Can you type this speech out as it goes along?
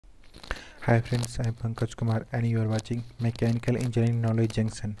Hi friends, I am Pankaj Kumar and you are watching Mechanical Engineering Knowledge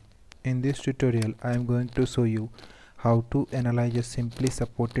Junction. In this tutorial, I am going to show you how to analyze a simply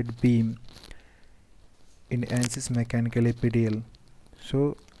supported beam in ANSYS Mechanical APDL.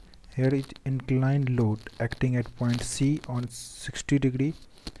 So here is inclined load acting at point C on 60 degree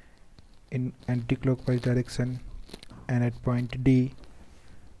in anti-clockwise direction, and at point D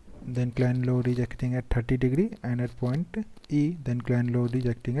the inclined load is acting at 30 degree, and at point E the inclined load is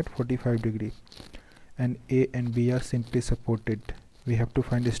acting at 45 degree, and A and B are simply supported. We have to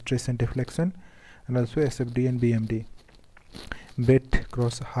find stress and deflection and also SFD and BMD. Breadth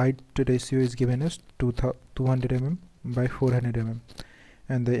cross height ratio is given as 200 mm by 400 mm,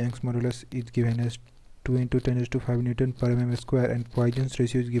 and the Young's modulus is given as 2 into 10 raised to 5 Newton per mm square, and Poisson's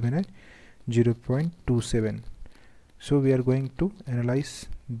ratio is given as 0.27. So we are going to analyze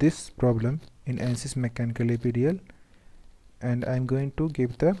this problem in ANSYS Mechanical APDL, and I am going to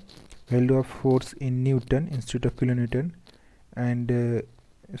give the value of force in Newton instead of kilonewton, and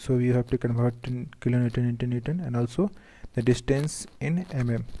so you have to convert kilonewton into Newton, and also the distance in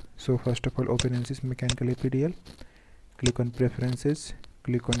mm. So first of all, open ANSYS Mechanical APDL, click on preferences,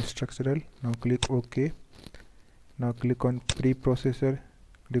 click on structural, now click OK, now click on preprocessor,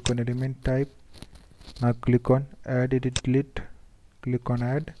 click on element type, now click on add edit delete, click on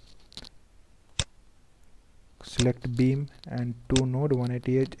add, select beam and 2 node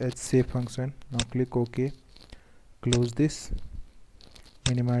 180 as save function, now click OK, close this,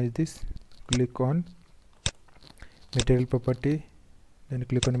 minimize this, click on material property, then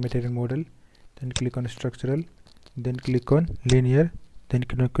click on material model, then click on structural, then click on linear, then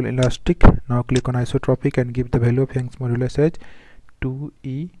click on elastic, now click on isotropic and give the value of Young's modulus as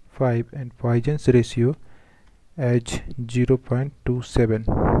 2E5 and Poisson's ratio as 0.27.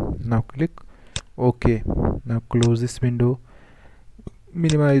 now click OK. Now close this window,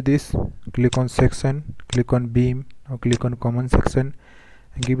 minimize this, click on section, click on beam, now click on common section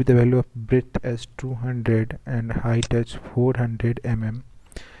and give it the value of breadth as 200 and height as 400 mm,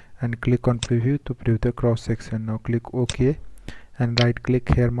 and click on preview to preview the cross section. Now click OK and right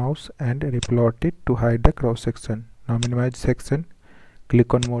click here mouse and replot it to hide the cross section. Now minimize section,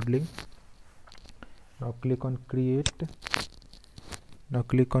 click on modeling, now click on create, now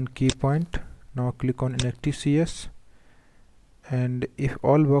click on key point, now click on inactive CS, and if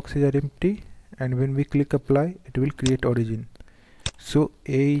all boxes are empty and when we click apply, it will create origin. So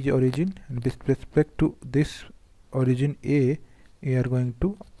A is origin, and with respect to this origin A, we are going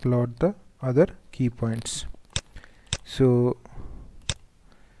to plot the other key points. So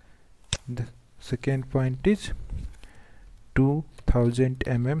the second point is 2000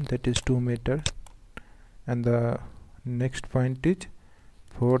 mm, that is 2 meter, and the next point is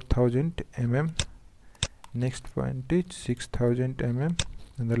 4000 mm, next point is 6000 mm,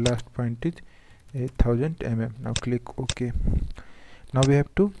 and the last point is 8000 mm. Now click OK. Now we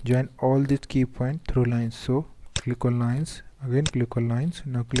have to join all these key points through lines, so click on lines, again click on lines,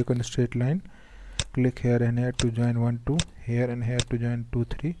 now click on straight line, click here and here to join 1 2, here and here to join 2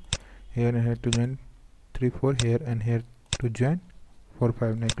 3, here and here to join 3 4, here and here to join 4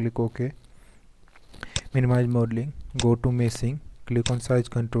 5. Now click OK, minimize modeling, go to meshing, click on size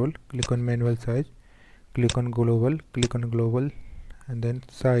control, click on manual size, click on global, and then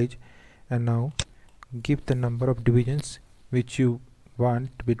size, and now give the number of divisions which you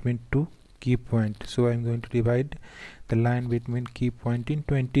want between two key points. So I am going to divide the line between key point in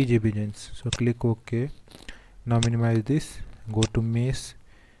 20 divisions. So click OK. Now minimize this, go to mesh,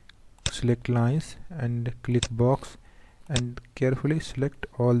 select lines and click box and carefully select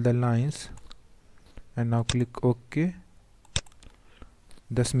all the lines, and now click OK.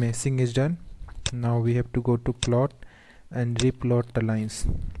 Thus meshing is done. Now we have to go to plot and replot the lines.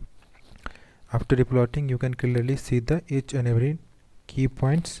 After replotting, you can clearly see the each and every key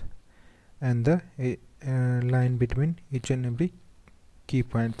points and the line between each and every key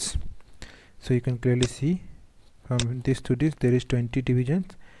points. So you can clearly see from this to this there is 20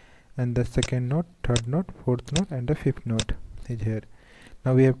 divisions, and the second node, third node, fourth node and the fifth node is here.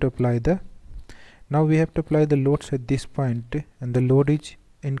 Now we have to apply the loads at this point, and the load is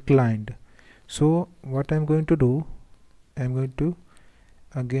inclined. So what I am going to do, I am going to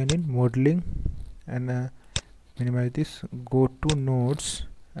again in modeling and minimize this, go to nodes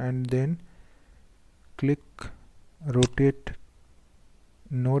and then click rotate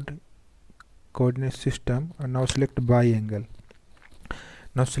node coordinate system, and now select biangle.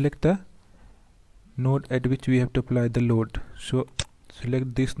 Now select the node at which we have to apply the load, so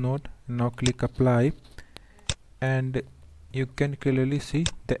select this node, now click apply, and you can clearly see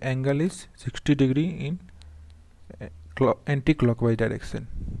the angle is 60 degree in anti-clockwise direction.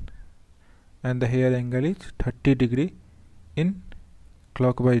 and the here angle is 30 degree in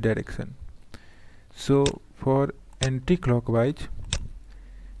clockwise direction. So for anti-clockwise,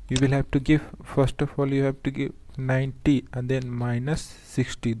 you will have to give, first of all you have to give 90 and then minus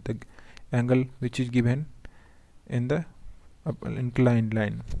 60, the angle which is given in the inclined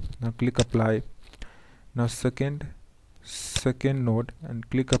line. Now click apply. Now second node and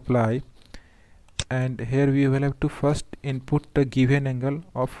click apply, and here we will have to first input the given angle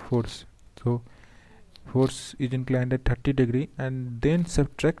of force. So force is inclined at 30 degree and then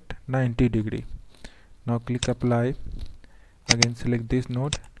subtract 90 degree. Now click apply, again select this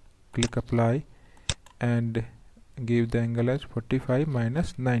node, click apply and give the angle as 45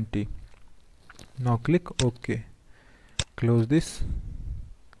 minus 90. Now click OK. Close this.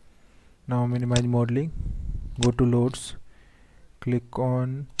 Now minimize modeling, go to loads, click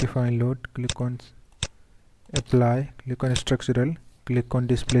on define load, click on apply, click on structural, click on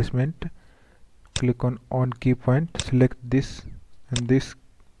displacement, click on key point, select this and this,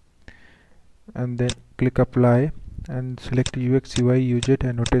 and then click apply and select UX, UI, UZ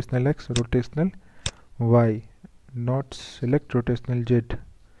and rotational X, rotational Y, not select rotational Z.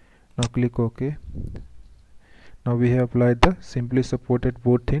 Now click OK. Now we have applied the simply supported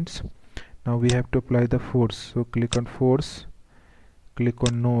both things. Now we have to apply the force. So click on force, click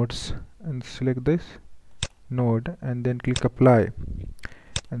on nodes and select this node and then click apply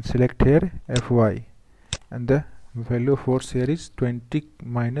and select here Fy, and the value of force here is 20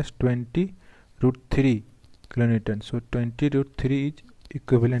 minus 20 root 3 kilonewton. So 20 root 3 is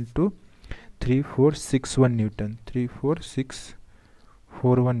equivalent to 3461 Newton,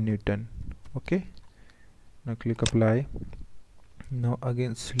 34641 Newton. Okay, now click apply. Now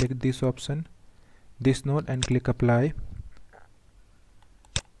again select this option, this node and click apply.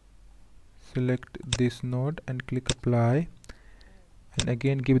 Select this node and click apply and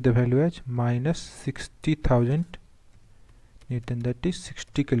again give the value as minus 60,000 Newton, that is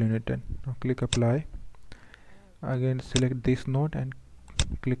 60 kilonewton. Now click apply. Again select this node and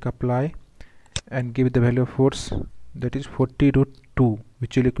click apply and give the value of force, that is 40 root 2,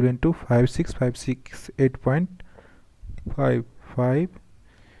 which will equivalent to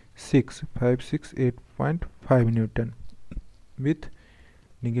 56568.568.5 Newton with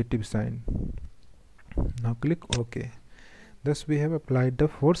negative sign. Now click OK. Thus we have applied the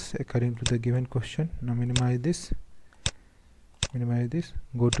force according to the given question. Now minimize this,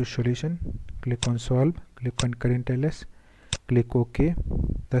 go to solution, click on solve, click on current ls, click OK.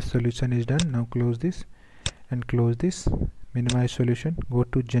 The solution is done. Now close this and close this, minimize solution, go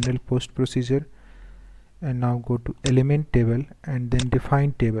to general post procedure and now go to element table and then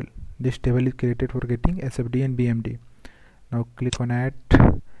define table. This table is created for getting SFD and BMD. Now click on add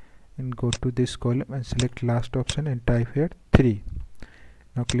and go to this column and select last option and type here 3.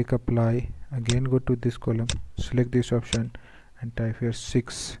 Now click apply, again go to this column, select this option and type here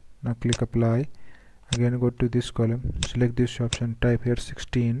 6. Now click apply, again go to this column, select this option, type here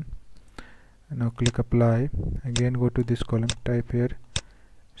 16. Now click apply, again go to this column, type here,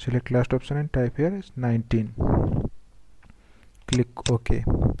 select last option and type here is 19. Click OK.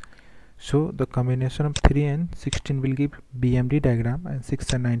 So the combination of 3 and 16 will give BMD diagram and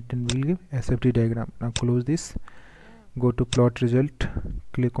 6 and 19 will give SFD diagram. Now close this, go to plot result,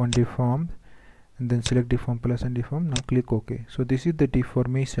 click on deform and then select deform plus and deform. Now click OK. So this is the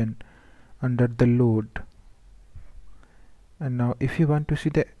deformation under the load. And now if you want to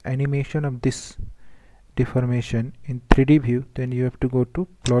see the animation of this deformation in 3D view, then you have to go to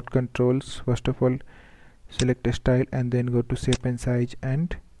plot controls. First of all select a style and then go to shape and size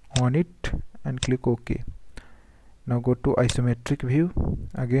and on it and click OK. Now go to isometric view,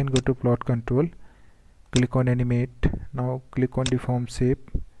 again go to plot control, click on animate, now click on deform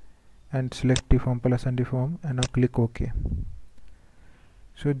shape and select deform plus and deform and now click OK.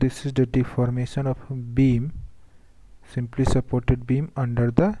 So this is the deformation of beam, simply supported beam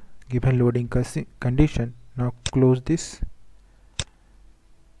under the given loading condition. Now close this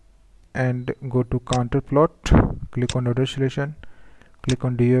and go to counter plot, click on Nodal Solution, click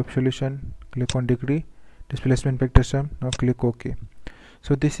on DOF solution, click on degree, displacement vector sum, now click OK.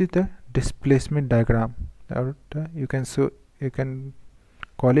 So this is the displacement diagram, or you can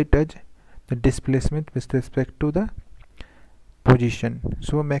call it as the displacement with respect to the position.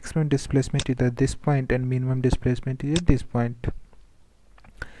 So maximum displacement is at this point and minimum displacement is at this point,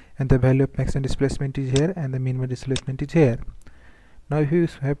 and the value of maximum displacement is here and the minimum displacement is here. Now if you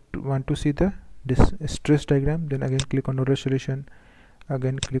want to see the stress diagram, then again click on Nodal Solution,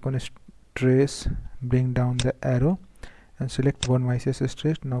 again click on stress, bring down the arrow and select von Mises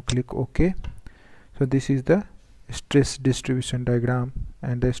stress. Now click OK. So this is the stress distribution diagram,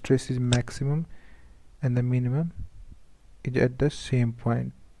 and the stress is maximum and the minimum is at the same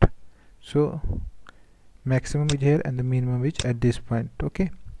point. So maximum is here and the minimum is at this point.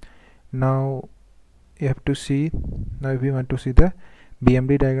 Okay, now you have to see, now if you want to see the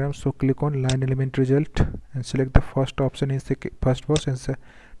BMD diagram, so click on line element result and select the first option in first box and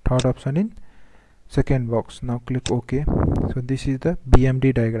third option in second box. Now click OK. So this is the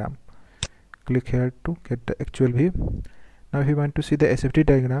BMD diagram. Click here to get the actual view. Now if you want to see the SFD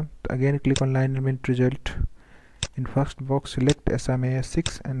diagram, again click on line element result. In first box select SMIS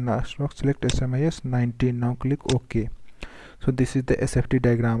 6 and last box select SMIS 19. Now click OK. So this is the SFD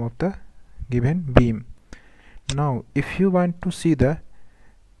diagram of the given beam. Now if you want to see the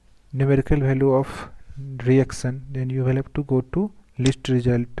numerical value of reaction, then you will have to go to list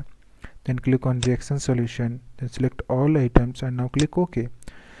result, then click on reaction solution, then select all items and now click OK.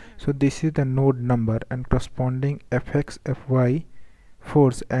 So this is the node number and corresponding Fx, Fy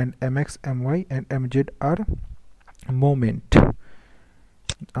force and Mx, My and Mz are moment.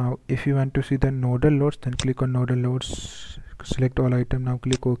 Now if you want to see the nodal loads, then click on nodal loads, select all item, now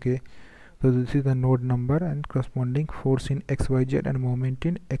click OK. So this is the node number and corresponding force in XYZ and moment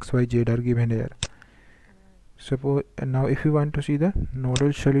in XYZ are given here. Suppose now if you want to see the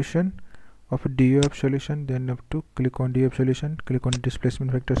nodal solution of a DOF solution, then you have to click on DOF solution, click on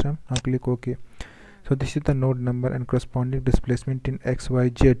displacement vector sum, now click OK. So this is the node number and corresponding displacement in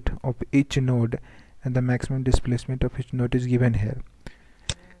XYZ of each node, and the maximum displacement of each node is given here.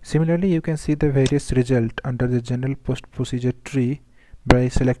 Similarly, you can see the various result under the general post procedure tree by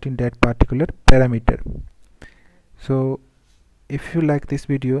selecting that particular parameter. So if you like this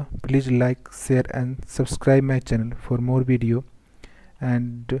video, please like, share and subscribe my channel for more video,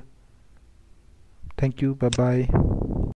 and thank you. Bye bye.